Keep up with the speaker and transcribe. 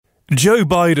Joe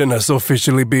Biden has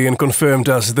officially been confirmed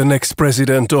as the next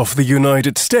president of the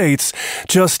United States,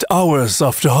 just hours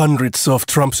after hundreds of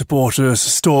Trump supporters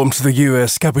stormed the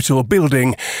US Capitol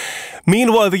building.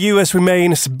 Meanwhile, the US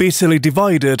remains bitterly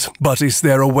divided, but is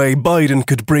there a way Biden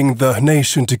could bring the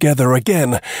nation together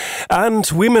again? And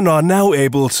women are now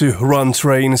able to run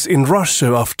trains in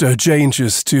Russia after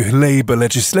changes to labor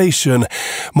legislation.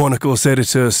 Monocle's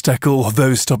editors tackle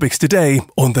those topics today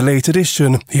on the late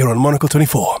edition here on Monocle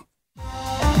 24.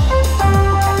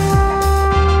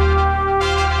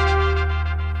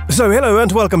 So hello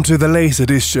and welcome to the late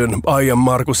edition. I am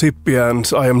Markus Hippi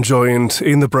and I am joined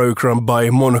in the programme by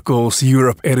Monocle's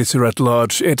Europe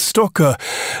editor-at-large Ed Stocker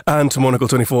and Monocle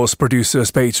 24's producers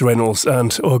Paige Reynolds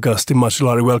and Augustin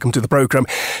Macellari. Welcome to the programme.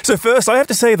 So first, I have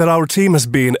to say that our team has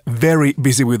been very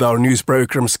busy with our news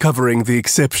programmes covering the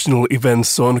exceptional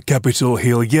events on Capitol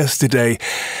Hill yesterday.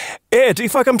 Ed,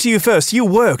 if I come to you first, you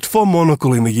worked for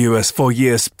Monocle in the US for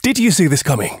years. Did you see this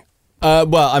coming?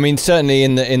 Certainly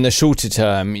in the shorter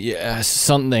term,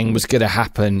 something was going to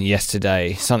happen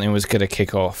yesterday. Something was going to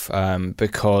kick off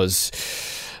because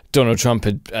Donald Trump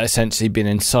had essentially been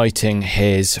inciting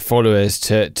his followers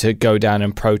to go down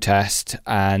and protest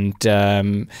and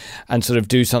sort of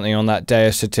do something on that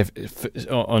day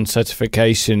on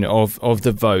certification of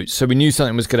the vote. So we knew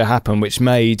something was going to happen, which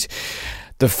made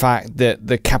the fact that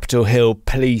the Capitol Hill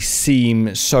police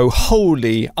seem so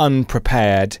wholly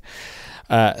unprepared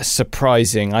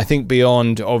surprising. I think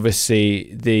beyond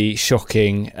obviously the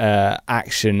shocking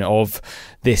action of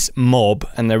this mob,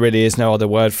 and there really is no other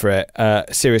word for it,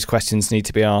 serious questions need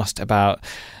to be asked about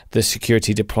the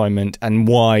security deployment and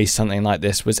why something like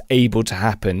this was able to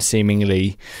happen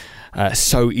seemingly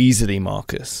so easily,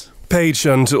 Marcus. Paige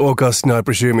and Augustin, I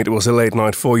presume it was a late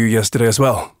night for you yesterday as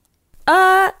well?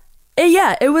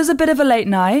 Yeah, it was a bit of a late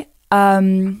night.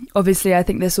 Obviously, I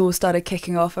think this all started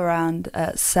kicking off around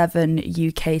 7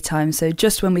 UK time. So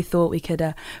just when we thought we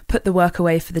could put the work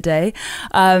away for the day.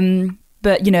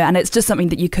 But, you know, and it's just something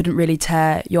that you couldn't really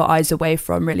tear your eyes away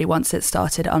from, really, once it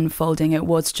started unfolding. It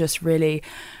was just really,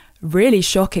 really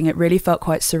shocking. It really felt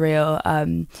quite surreal.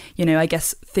 I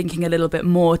guess thinking a little bit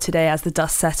more today as the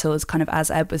dust settles, kind of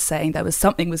as Ed was saying, there was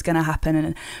something was going to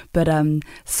happen. But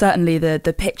certainly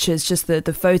the pictures, just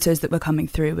the photos that were coming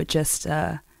through were just...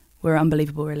 were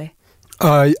unbelievable, really.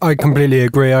 I completely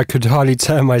agree. I could hardly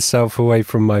tear myself away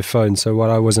from my phone. So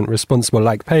while I wasn't responsible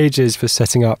like Paige is for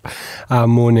setting up our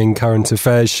morning current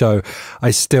affairs show, I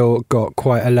still got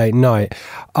quite a late night.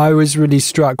 I was really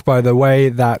struck by the way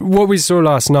that what we saw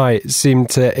last night seemed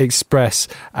to express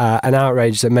an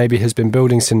outrage that maybe has been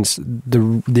building since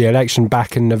the election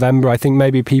back in November. I think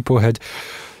maybe people had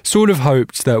sort of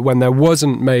hoped that when there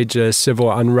wasn't major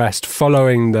civil unrest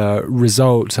following the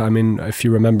result, I mean, if you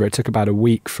remember, it took about a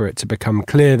week for it to become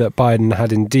clear that Biden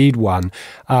had indeed won.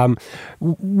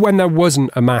 When there wasn't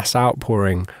a mass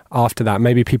outpouring after that,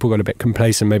 maybe people got a bit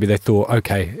complacent. Maybe they thought,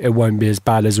 okay, it won't be as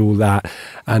bad as all that,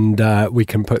 and we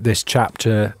can put this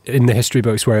chapter in the history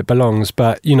books where it belongs.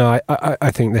 But, you know,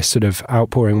 I think this sort of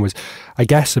outpouring was, I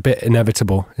guess, a bit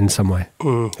inevitable in some way.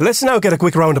 Let's now get a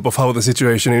quick roundup of how the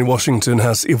situation in Washington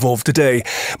has evolved today.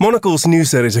 Monocle's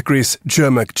news editor Chris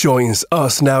Jermack joins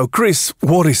us now. Chris,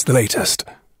 what is the latest?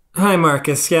 Hi,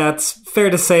 Marcus. Yeah, it's fair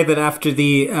to say that after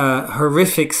the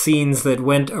horrific scenes that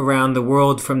went around the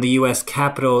world from the U.S.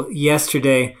 Capitol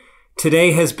yesterday,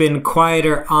 today has been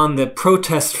quieter on the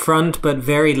protest front, but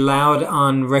very loud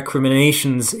on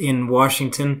recriminations in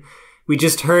Washington. We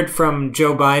just heard from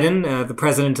Joe Biden, the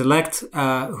president-elect,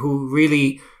 who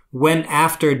really went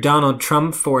after Donald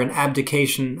Trump for an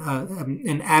abdication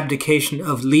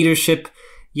of leadership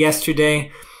yesterday.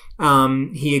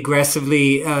 He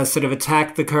aggressively sort of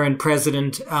attacked the current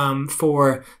president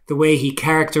for the way he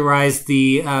characterized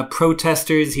the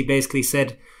protesters. He basically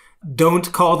said,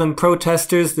 don't call them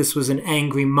protesters. This was an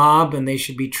angry mob and they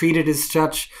should be treated as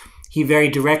such. He very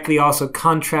directly also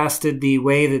contrasted the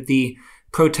way that the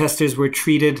protesters were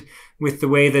treated with the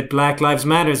way that Black Lives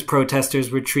Matter's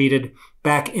protesters were treated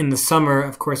back in the summer,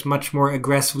 of course, much more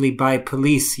aggressively by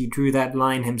police. He drew that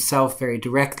line himself very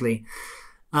directly.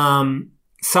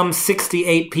 Some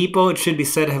 68 people, it should be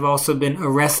said, have also been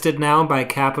arrested now by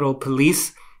Capitol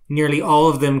Police. Nearly all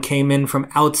of them came in from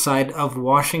outside of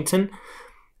Washington.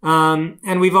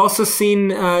 And we've also seen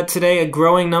today a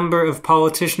growing number of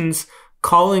politicians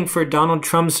calling for Donald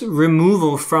Trump's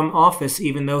removal from office,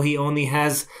 even though he only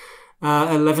has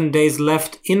 11 days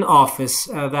left in office.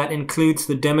 That includes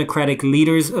the Democratic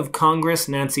leaders of Congress,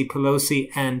 Nancy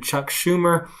Pelosi and Chuck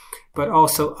Schumer, but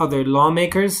also other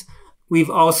lawmakers. We've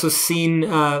also seen,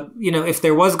 if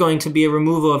there was going to be a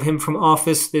removal of him from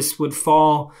office, this would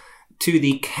fall to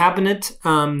the cabinet.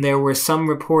 There were some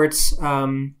reports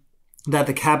that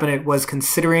the cabinet was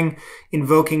considering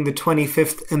invoking the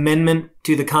 25th Amendment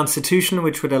to the Constitution,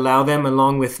 which would allow them,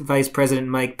 along with Vice President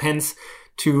Mike Pence,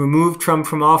 to remove Trump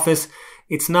from office.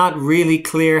 It's not really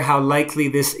clear how likely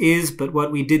this is, but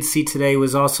what we did see today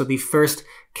was also the first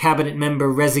cabinet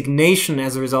member resignation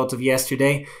as a result of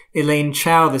yesterday. Elaine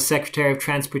Chao, the Secretary of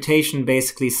Transportation,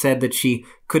 basically said that she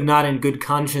could not in good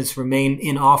conscience remain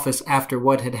in office after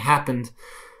what had happened.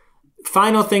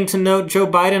 Final thing to note, Joe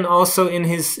Biden also in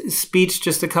his speech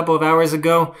just a couple of hours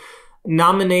ago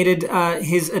nominated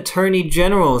his attorney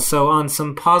general. So on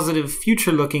some positive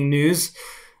future-looking news,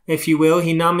 if you will,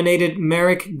 he nominated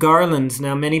Merrick Garland.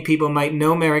 Now, many people might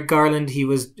know Merrick Garland. He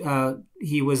was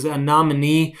a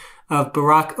nominee of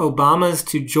Barack Obama's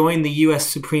to join the U.S.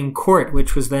 Supreme Court,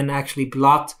 which was then actually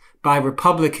blocked by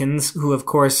Republicans, who, of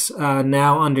course,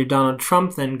 now under Donald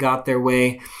Trump then got their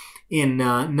way in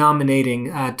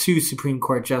nominating 2 Supreme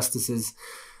Court justices,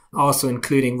 also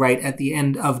including right at the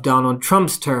end of Donald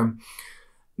Trump's term.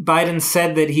 Biden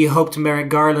said that he hoped Merrick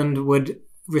Garland would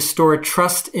restore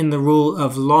trust in the rule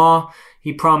of law.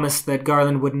 He promised that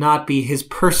Garland would not be his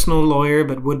personal lawyer,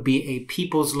 but would be a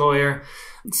people's lawyer.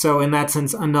 So in that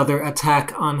sense, another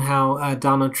attack on how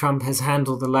Donald Trump has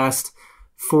handled the last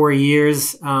 4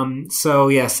 years. So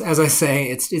yes, as I say,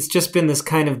 it's just been this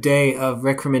kind of day of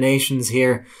recriminations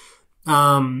here.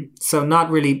 So not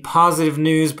really positive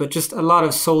news, but just a lot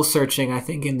of soul searching, I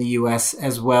think, in the US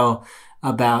as well,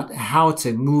 about how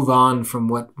to move on from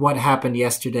what happened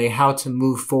yesterday, how to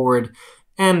move forward,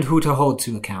 and who to hold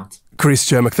to account. Chris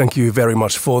Cermak, thank you very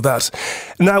much for that.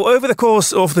 Now, over the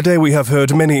course of the day, we have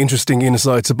heard many interesting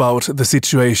insights about the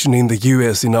situation in the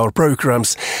US in our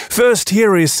programs. First,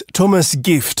 here is Thomas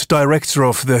Gift, director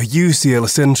of the UCL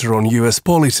Center on US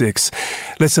Politics.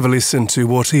 Let's have a listen to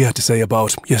what he had to say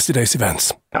about yesterday's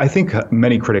events. I think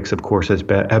many critics, of course, have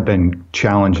been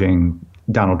challenging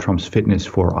Donald Trump's fitness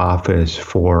for office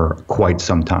for quite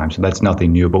some time. So that's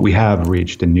nothing new, but we have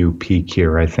reached a new peak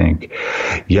here, I think,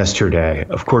 yesterday.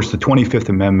 Of course, the 25th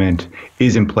Amendment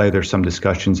is in play. There's some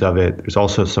discussions of it. There's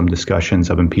also some discussions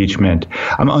of impeachment.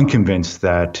 I'm unconvinced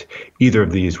that either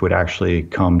of these would actually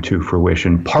come to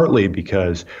fruition, partly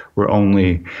because we're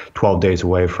only 12 days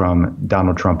away from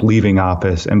Donald Trump leaving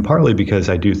office, and partly because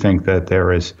I do think that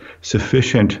there is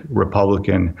sufficient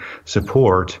Republican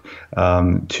support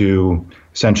to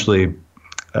essentially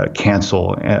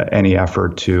cancel any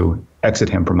effort to exit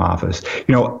him from office.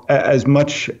 You know, as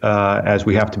much as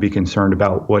we have to be concerned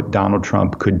about what Donald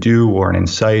Trump could do or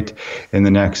incite in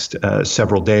the next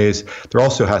several days, there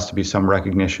also has to be some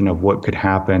recognition of what could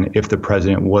happen if the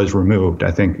president was removed.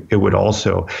 I think it would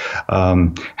also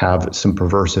have some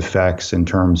perverse effects in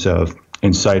terms of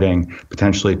inciting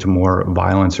potentially to more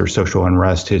violence or social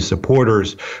unrest his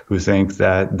supporters who think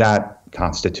that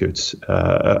constitutes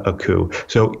a coup.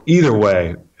 So either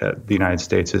way, the United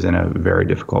States is in a very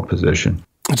difficult position.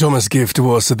 Thomas Gift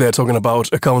was there talking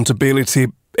about accountability.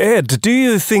 Ed, do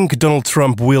you think Donald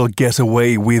Trump will get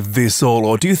away with this all,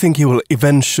 or do you think he will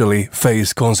eventually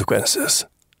face consequences?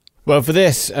 Well, for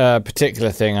this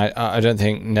particular thing, I don't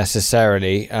think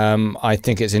necessarily. I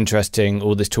think it's interesting,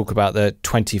 all this talk about the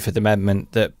 25th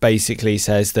Amendment that basically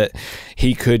says that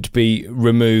he could be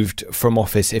removed from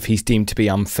office if he's deemed to be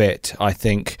unfit. I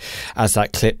think, as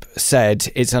that clip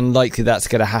said, it's unlikely that's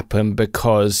going to happen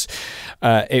because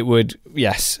it would,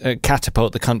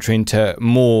 catapult the country into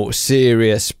more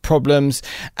serious problems.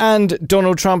 And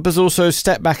Donald Trump has also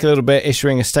stepped back a little bit,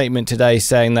 issuing a statement today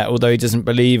saying that although he doesn't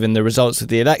believe in the results of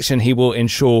the election, he will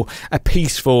ensure a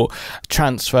peaceful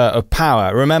transfer of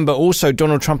power. Remember, also,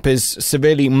 Donald Trump is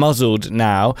severely muzzled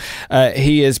now.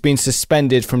 He has been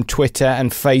suspended from Twitter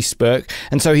and Facebook,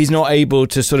 and so he's not able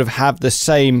to sort of have the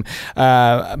same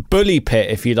bully pit,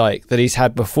 if you like, that he's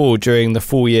had before during the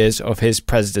 4 years of his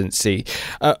presidency.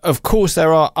 Of course,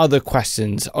 there are other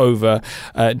questions over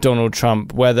Donald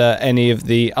Trump, whether any of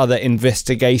the other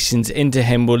investigations into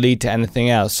him will lead to anything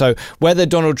else. So whether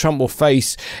Donald Trump will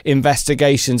face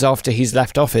investigations after he's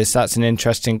left office, that's an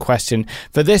interesting question.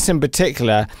 For this in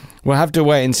particular, we'll have to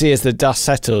wait and see as the dust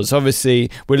settles. Obviously,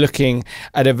 we're looking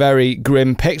at a very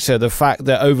grim picture. The fact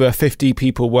that over 50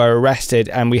 people were arrested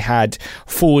and we had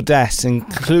 4 deaths,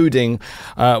 including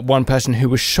one person who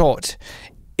was shot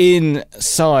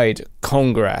inside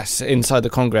the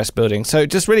Congress building. So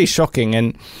just really shocking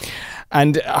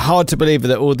and hard to believe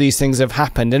that all these things have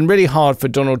happened, and really hard for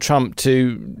Donald Trump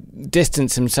to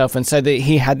distance himself and say that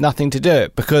he had nothing to do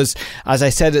it, because, as I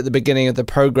said at the beginning of the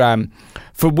program,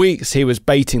 for weeks he was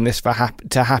baiting this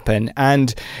to happen.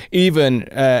 And even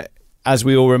as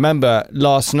we all remember,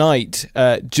 last night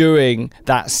during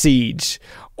that siege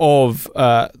of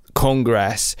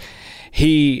Congress,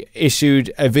 he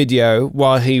issued a video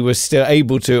while he was still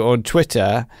able to on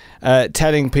Twitter,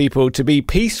 telling people to be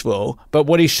peaceful. But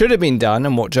what he should have been done,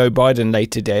 and what Joe Biden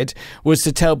later did, was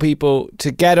to tell people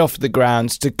to get off the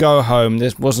grounds, to go home.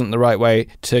 This wasn't the right way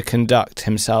to conduct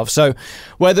himself. So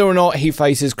whether or not he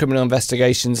faces criminal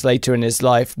investigations later in his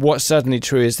life, what's certainly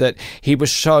true is that he was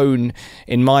shown,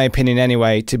 in my opinion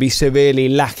anyway, to be severely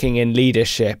lacking in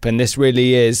leadership. And this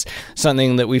really is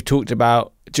something that we've talked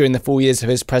about during the 4 years of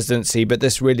his presidency, but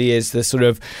this really is the sort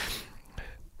of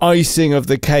icing of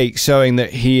the cake, showing that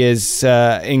he is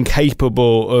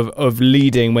incapable of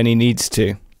leading when he needs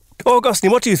to.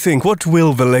 Augustine, what do you think? What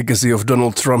will the legacy of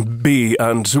Donald Trump be,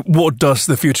 and what does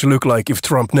the future look like if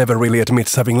Trump never really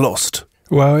admits having lost?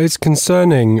 Well, it's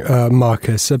concerning,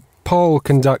 Marcus. A poll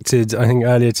conducted, I think,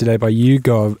 earlier today by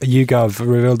YouGov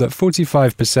revealed that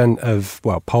 45% of,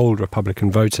 polled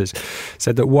Republican voters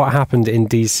said that what happened in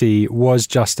DC was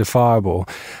justifiable.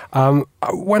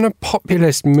 When a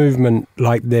populist movement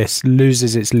like this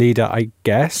loses its leader, I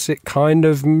guess it kind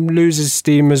of loses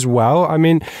steam as well. I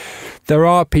mean, there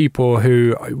are people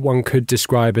who one could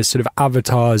describe as sort of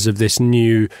avatars of this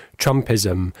new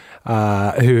Trumpism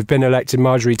who have been elected.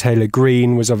 Marjorie Taylor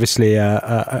Greene was obviously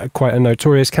quite a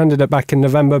notorious candidate back in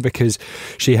November because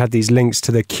she had these links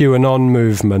to the QAnon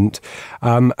movement,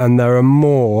 and there are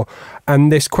more.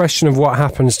 And this question of what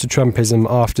happens to Trumpism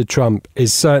after Trump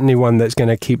is certainly one that's going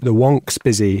to keep the wonks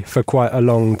busy for quite a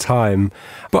long time.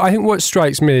 But I think what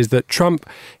strikes me is that Trump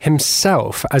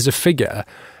himself as a figure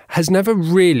has never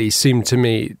really seemed to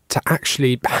me to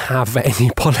actually have any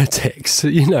politics.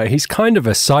 You know, he's kind of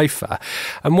a cipher.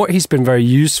 And what he's been very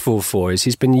useful for is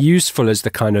he's been useful as the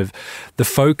kind of the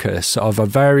focus of a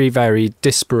very, very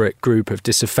disparate group of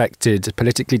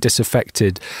politically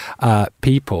disaffected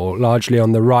people, largely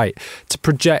on the right, to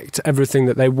project everything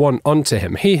that they want onto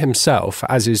him. He himself,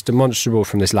 as is demonstrable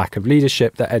from this lack of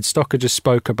leadership that Ed Stocker just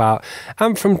spoke about,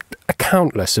 and from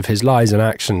countless of his lies and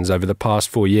actions over the past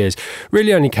 4 years,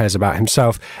 really only cares about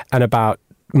himself and about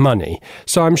money.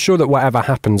 So I'm sure that whatever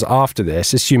happens after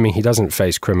this, assuming he doesn't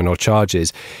face criminal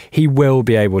charges, he will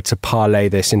be able to parlay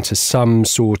this into some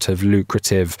sort of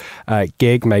lucrative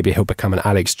gig. Maybe he'll become an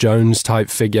Alex Jones type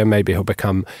figure. Maybe he'll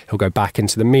go back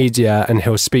into the media and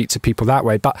he'll speak to people that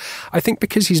way. But I think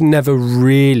because he's never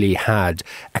really had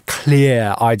a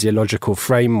clear ideological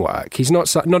framework, he's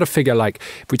not a figure like,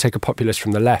 if we take a populist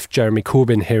from the left, Jeremy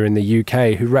Corbyn here in the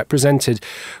UK, who represented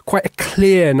quite a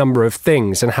clear number of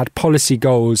things and had policy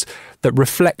goals that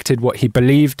reflected what he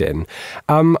believed in.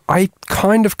 I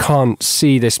kind of can't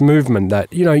see this movement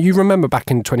that, you remember back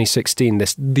in 2016,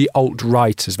 the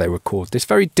alt-right, as they were called, this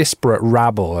very disparate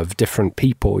rabble of different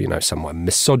people, some were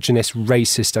misogynist,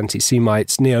 racist,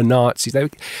 anti-Semites, neo-Nazis. They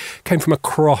came from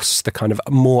across the kind of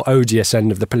more odious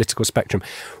end of the political spectrum,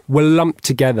 were lumped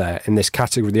together in this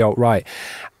category of the alt-right.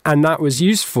 And that was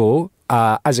useful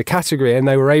as a category, and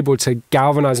they were able to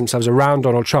galvanise themselves around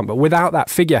Donald Trump. But without that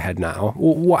figurehead now,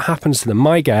 what happens to them?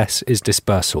 My guess is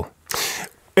dispersal.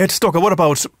 Ed Stocker, what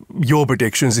about your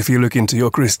predictions if you look into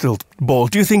your crystal ball?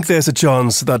 Do you think there's a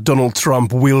chance that Donald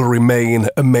Trump will remain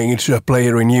a major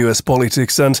player in US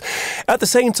politics? And at the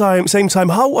same time,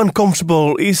 how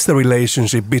uncomfortable is the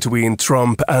relationship between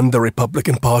Trump and the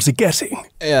Republican Party getting?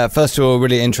 Yeah, first of all,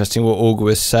 really interesting what Augur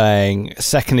was saying.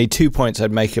 Secondly, 2 points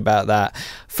I'd make about that.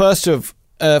 First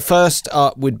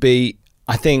up would be,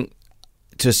 I think,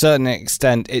 to a certain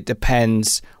extent, it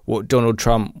depends what Donald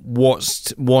Trump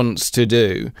wants to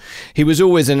do. He was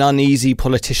always an uneasy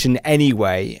politician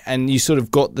anyway, and you sort of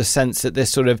got the sense that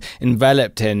this sort of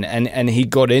enveloped him, and he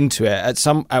got into it.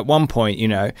 At one point,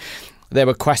 there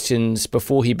were questions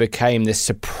before he became this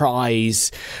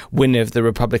surprise winner of the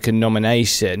Republican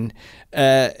nomination.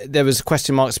 There was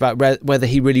question marks about whether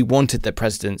he really wanted the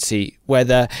presidency,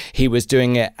 whether he was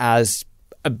doing it as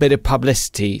a bit of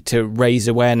publicity to raise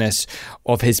awareness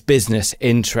of his business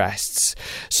interests.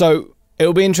 So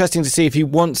it'll be interesting to see if he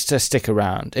wants to stick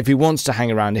around, if he wants to hang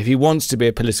around, if he wants to be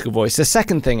a political voice. The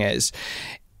second thing is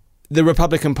the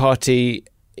Republican Party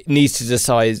needs to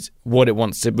decide what it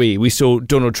wants to be. We saw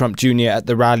Donald Trump Jr. at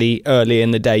the rally early in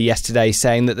the day yesterday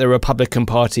saying that the Republican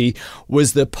Party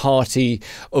was the party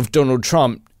of Donald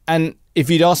Trump. And if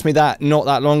you'd asked me that not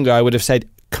that long ago, I would have said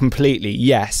completely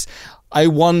yes. I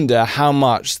wonder how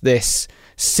much this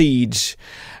siege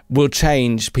will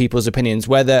change people's opinions,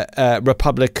 whether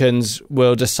Republicans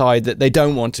will decide that they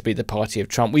don't want to be the party of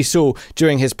Trump. We saw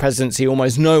during his presidency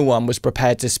almost no one was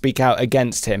prepared to speak out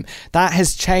against him. That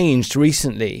has changed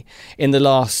recently in the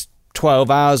last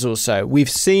 12 hours or so. We've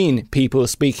seen people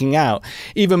speaking out.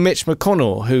 Even Mitch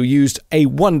McConnell, who used a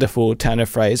wonderful turn of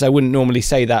phrase, I wouldn't normally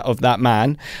say that of that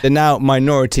man, the now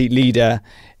minority leader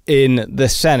in the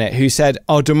Senate, who said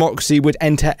our democracy would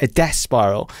enter a death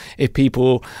spiral if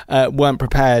people weren't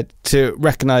prepared to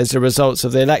recognise the results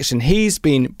of the election. He's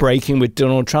been breaking with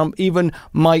Donald Trump. Even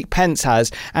Mike Pence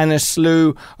has, and a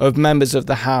slew of members of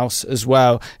the House as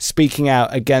well, speaking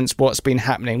out against what's been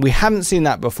happening. We haven't seen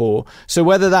that before. So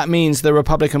whether that means the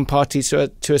Republican Party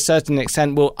to a certain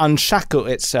extent will unshackle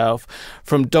itself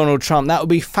from Donald Trump, that will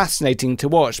be fascinating to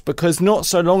watch, because not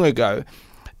so long ago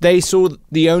they saw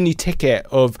the only ticket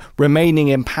of remaining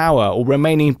in power or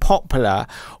remaining popular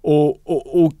or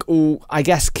I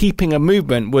guess keeping a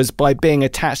movement was by being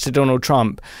attached to Donald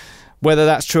Trump. Whether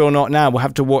that's true or not now, we'll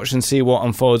have to watch and see what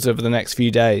unfolds over the next few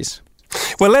days.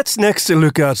 Well, let's next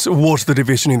look at what the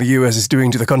division in the US is doing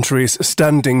to the country's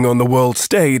standing on the world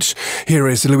stage. Here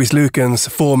is Louis Lukens,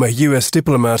 former US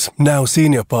diplomat, now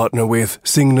senior partner with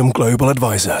Signum Global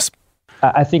Advisors.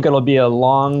 I think it'll be a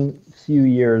long few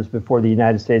years before the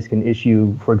United States can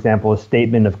issue, for example, a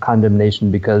statement of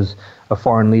condemnation because a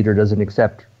foreign leader doesn't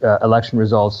accept election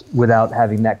results without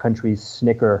having that country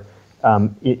snicker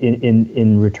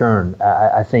in return.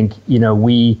 I think,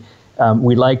 we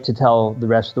like to tell the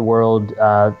rest of the world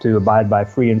to abide by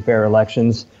free and fair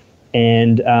elections,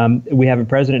 and we have a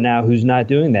president now who's not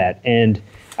doing that. And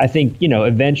I think,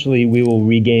 eventually we will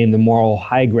regain the moral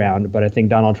high ground. But I think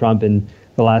Donald Trump in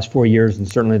the last 4 years, and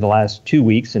certainly the last 2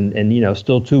 weeks, and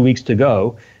still 2 weeks to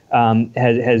go,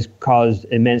 has caused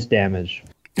immense damage.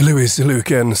 Louis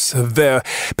Lukens there.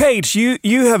 Paige,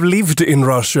 you have lived in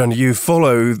Russia and you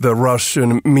follow the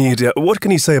Russian media. What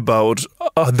can you say about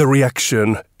the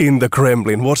reaction in the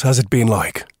Kremlin? What has it been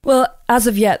like? Well, as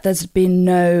of yet, there's been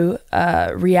no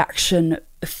reaction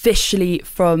officially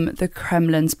from the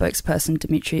Kremlin. Spokesperson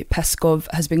Dmitry Peskov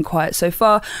has been quiet so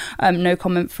far. No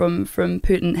comment from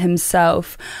Putin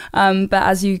himself. But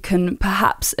as you can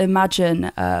perhaps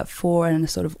imagine, for a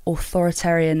sort of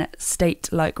authoritarian state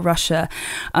like Russia,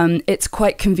 it's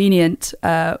quite convenient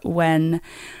when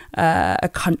a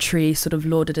country sort of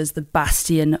lauded as the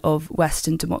bastion of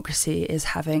Western democracy is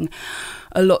having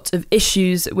a lot of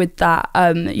issues with that.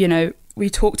 We've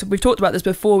talked about this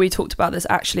before. We talked about this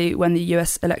actually when the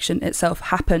US election itself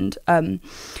happened, and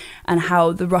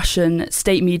how the Russian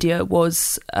state media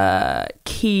was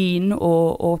keen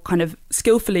or kind of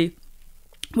skillfully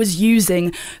was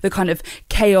using the kind of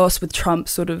chaos with Trump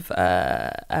sort of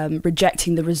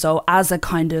rejecting the result as a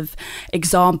kind of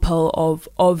example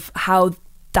of how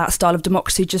that style of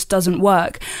democracy just doesn't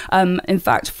work. In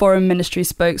fact, Foreign Ministry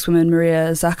spokeswoman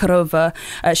Maria Zakharova,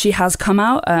 she has come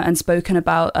out and spoken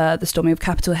about the storming of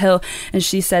Capitol Hill, and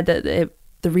she said that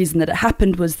the reason that it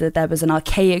happened was that there was an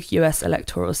archaic US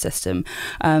electoral system,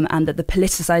 and that the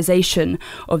politicization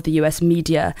of the US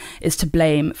media is to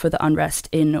blame for the unrest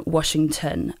in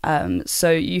Washington. So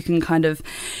you can kind of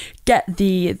get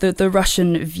the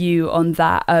Russian view on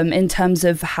that, in terms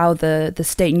of how the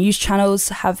state news channels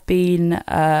have been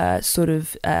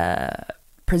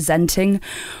presenting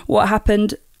what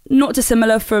happened. Not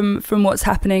dissimilar from what's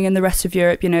happening in the rest of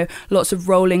Europe, lots of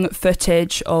rolling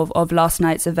footage of last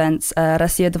night's events.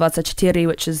 Россия 24,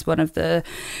 which is one of the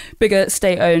bigger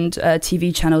state-owned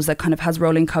TV channels that kind of has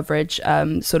rolling coverage,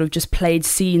 sort of just played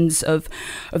scenes of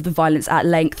the violence at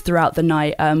length throughout the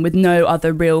night, with no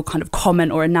other real kind of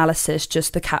comment or analysis,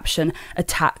 just the caption,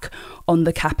 attack on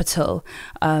the Capitol.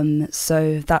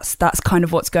 So that's kind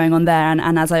of what's going on there.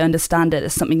 And as I understand it,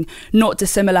 there's something not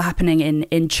dissimilar happening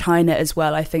in China as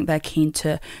well. I think they're keen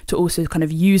to also kind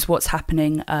of use what's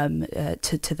happening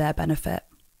to their benefit.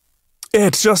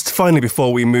 Ed, just finally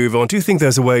before we move on, do you think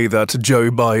there's a way that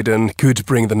Joe Biden could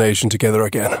bring the nation together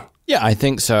again? Yeah, I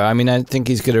think so. I mean, I think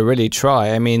he's going to really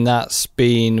try. I mean, that's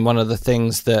been one of the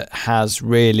things that has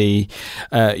really,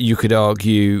 you could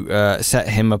argue, set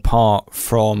him apart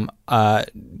from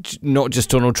not just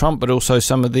Donald Trump, but also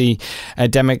some of the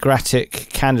Democratic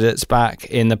candidates back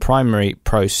in the primary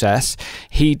process.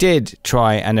 He did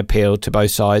try and appeal to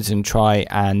both sides and try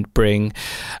and bring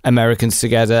Americans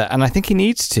together. And I think he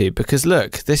needs to, because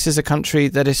look, this is a country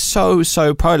that is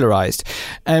so polarized.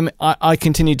 I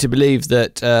continue to believe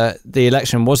that the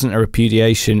election wasn't a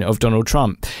repudiation of Donald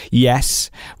Trump. Yes,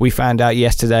 we found out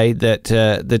yesterday that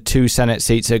the 2 Senate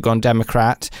seats have gone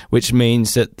Democrat, which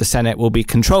means that the Senate will be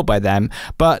controlled by them.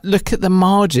 But look at the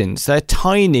margins. They're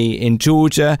tiny in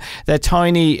Georgia. They're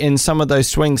tiny in some of those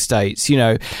swing states.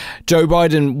 Joe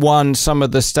Biden won some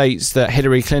of the states that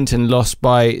Hillary Clinton lost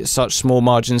by such small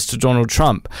margins to Donald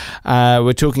Trump.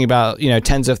 We're talking about,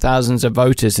 tens of thousands of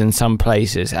voters in some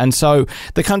places. And so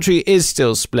the country is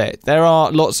still split. There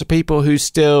are lots lots of people who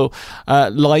still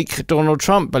like Donald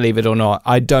Trump, believe it or not.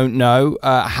 I don't know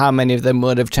how many of them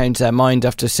would have changed their mind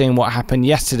after seeing what happened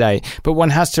yesterday. But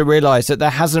one has to realise that there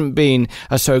hasn't been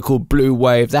a so-called blue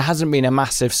wave. There hasn't been a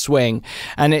massive swing.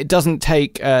 And it doesn't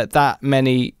take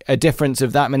a difference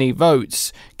of that many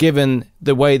votes, given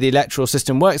the way the electoral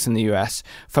system works in the US,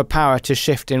 for power to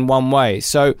shift in one way.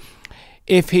 So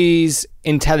if he's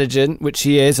intelligent, which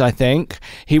he is, I think,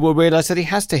 he will realise that he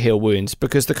has to heal wounds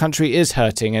because the country is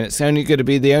hurting, and it's only going to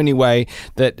be the only way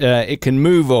that it can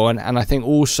move on, and I think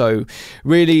also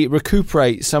really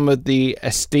recuperate some of the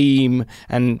esteem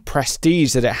and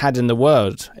prestige that it had in the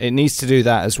world. It needs to do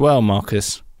that as well,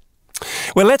 Marcus.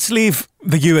 Well, let's leave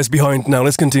the US behind now.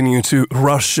 Let's continue to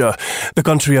Russia. The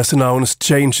country has announced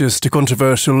changes to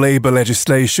controversial labor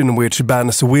legislation which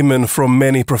bans women from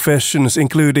many professions,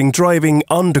 including driving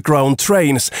underground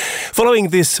trains. Following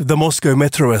this, the Moscow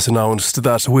Metro has announced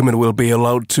that women will be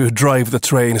allowed to drive the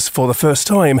trains for the first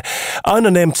time. Anna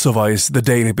Nemtsova is the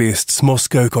Daily Beast's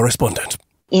Moscow correspondent.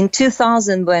 In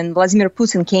 2000, when Vladimir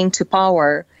Putin came to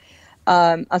power,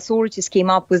 authorities came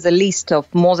up with a list of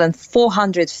more than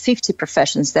 450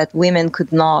 professions that women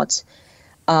could not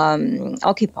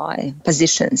occupy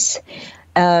positions,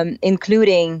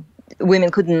 including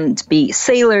women couldn't be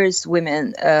sailors,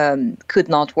 women could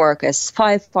not work as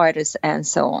firefighters, and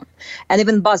so on, and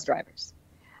even bus drivers.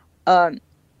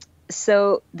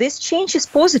 So this change is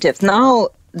positive. Now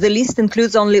the list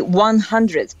includes only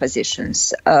 100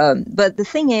 positions. But the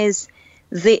thing is,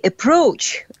 the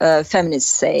approach,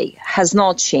 feminists say, has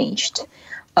not changed.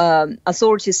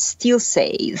 Authorities still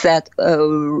say that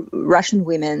Russian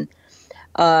women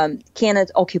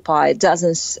cannot occupy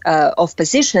dozens of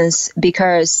positions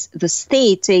because the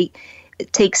state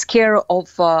takes care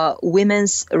of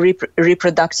women's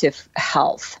reproductive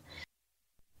health.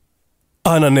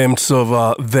 Anna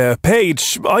Nemtsova there.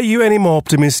 Paige, are you any more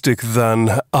optimistic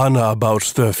than Anna about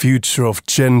the future of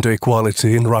gender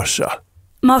equality in Russia?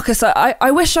 Marcus, I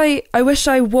wish I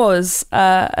was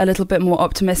a little bit more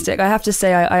optimistic. I have to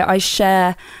say I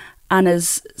share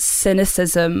Anna's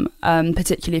cynicism,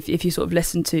 particularly if you sort of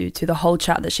listen to the whole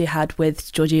chat that she had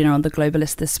with Georgina on The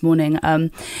Globalist this morning.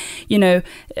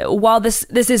 While this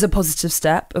is a positive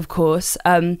step, of course,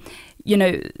 the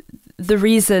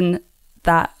reason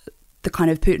that the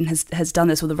kind of Putin has done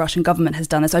this, or the Russian government has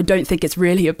done this, I don't think it's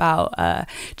really about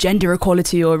gender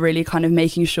equality or really kind of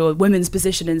making sure women's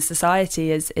position in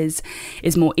society is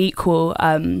more equal.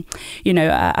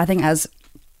 I think, as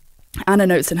Anna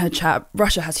notes in her chat,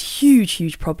 Russia has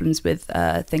huge problems with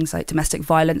things like domestic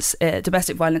violence.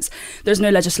 There's no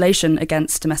legislation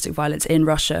against domestic violence in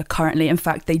Russia currently. In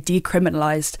fact, they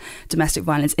decriminalized domestic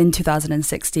violence in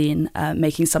 2016,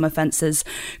 making some offences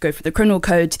go from the criminal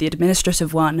code to the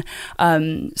administrative one.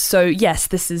 So yes,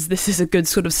 this is a good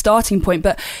sort of starting point.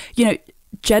 But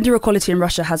gender equality in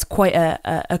Russia has quite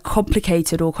a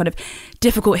complicated or kind of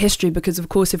difficult history because, of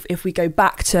course, if we go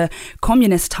back to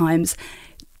communist times,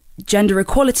 gender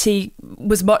equality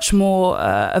was much more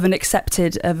of an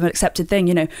accepted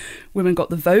thing. Women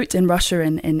got the vote in Russia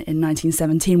in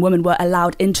 1917. Women were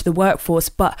allowed into the workforce,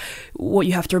 but what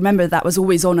you have to remember, that was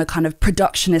always on a kind of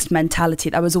productionist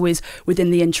mentality. That was always within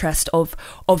the interest of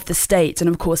the state, and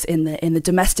of course in the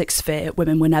domestic sphere,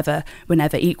 women were never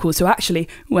equal. So actually,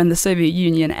 when the Soviet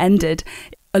Union ended,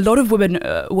 a lot of women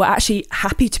were actually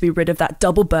happy to be rid of that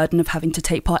double burden of having to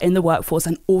take part in the workforce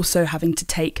and also having to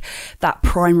take that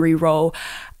primary role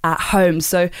at home.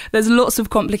 So there's lots of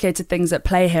complicated things at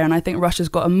play here, and I think Russia's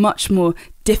got a much more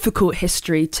difficult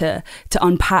history to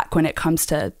unpack when it comes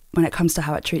to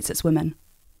how it treats its women.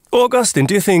 Augustine,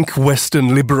 do you think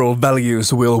Western liberal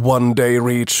values will one day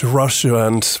reach Russia,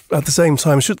 and at the same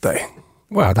time, should they?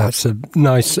 Well, that's a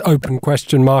nice open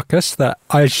question, Marcus, that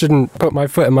I shouldn't put my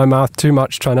foot in my mouth too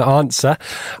much trying to answer.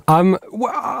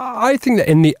 I think that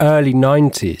in the early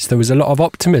 90s, there was a lot of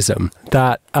optimism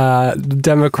that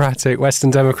Western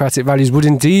democratic values would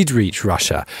indeed reach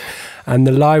Russia. And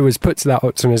the lie was put to that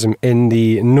optimism in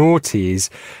the noughties,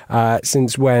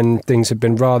 since when things have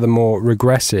been rather more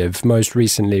regressive. Most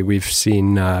recently, we've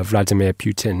seen Vladimir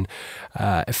Putin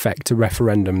effect a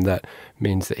referendum that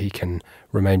means that he can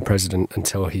remain president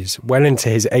until he's well into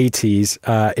his 80s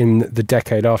in the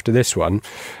decade after this one.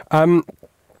 I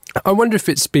wonder if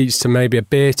it speaks to maybe a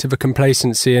bit of a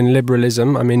complacency in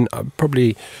liberalism. I mean,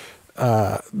 probably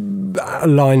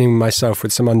aligning myself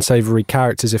with some unsavory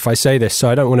characters if I say this, so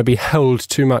I don't want to be held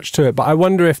too much to it. But I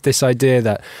wonder if this idea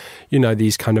that, you know,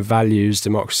 these kind of values,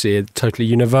 democracy, are totally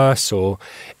universal,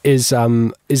 is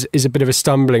a bit of a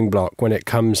stumbling block when it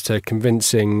comes to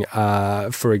convincing,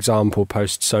 for example,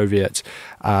 post-Soviet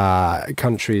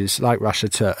countries like Russia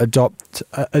to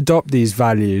adopt these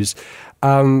values.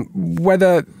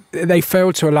 Whether they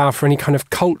fail to allow for any kind of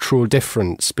cultural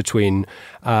difference between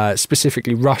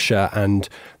specifically Russia and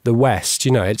the West.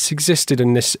 You know, it's existed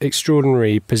in this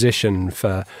extraordinary position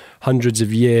for hundreds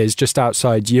of years, just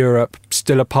outside Europe,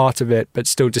 still a part of it, but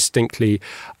still distinctly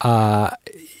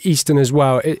Eastern as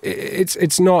well.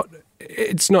 It's not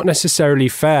necessarily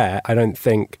fair, I don't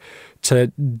think, to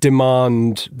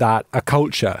demand that a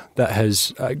culture that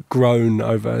has grown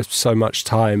over so much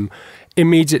time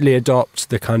immediately adopt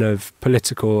the kind of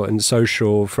political and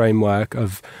social framework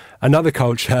of another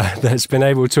culture that's been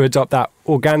able to adopt that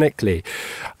organically.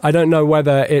 I don't know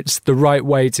whether it's the right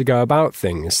way to go about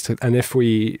things, and if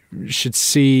we should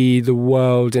see the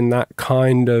world in that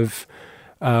kind of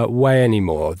way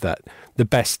anymore, that the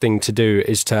best thing to do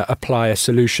is to apply a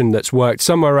solution that's worked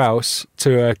somewhere else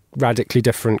to a radically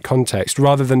different context,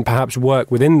 rather than perhaps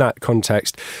work within that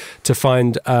context to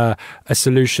find a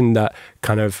solution that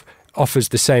kind of offers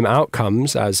the same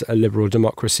outcomes as a liberal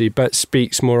democracy, but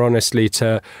speaks more honestly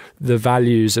to the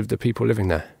values of the people living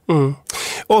there.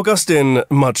 Augustin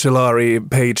Macellari,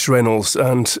 Paige Reynolds,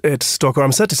 and Ed Stocker.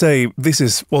 I'm sad to say this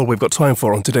is all we've got time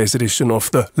for on today's edition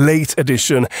of the Late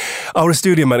Edition. Our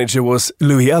studio manager was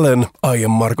Louis Allen. I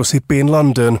am Markus Hippi in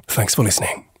London. Thanks for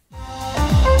listening.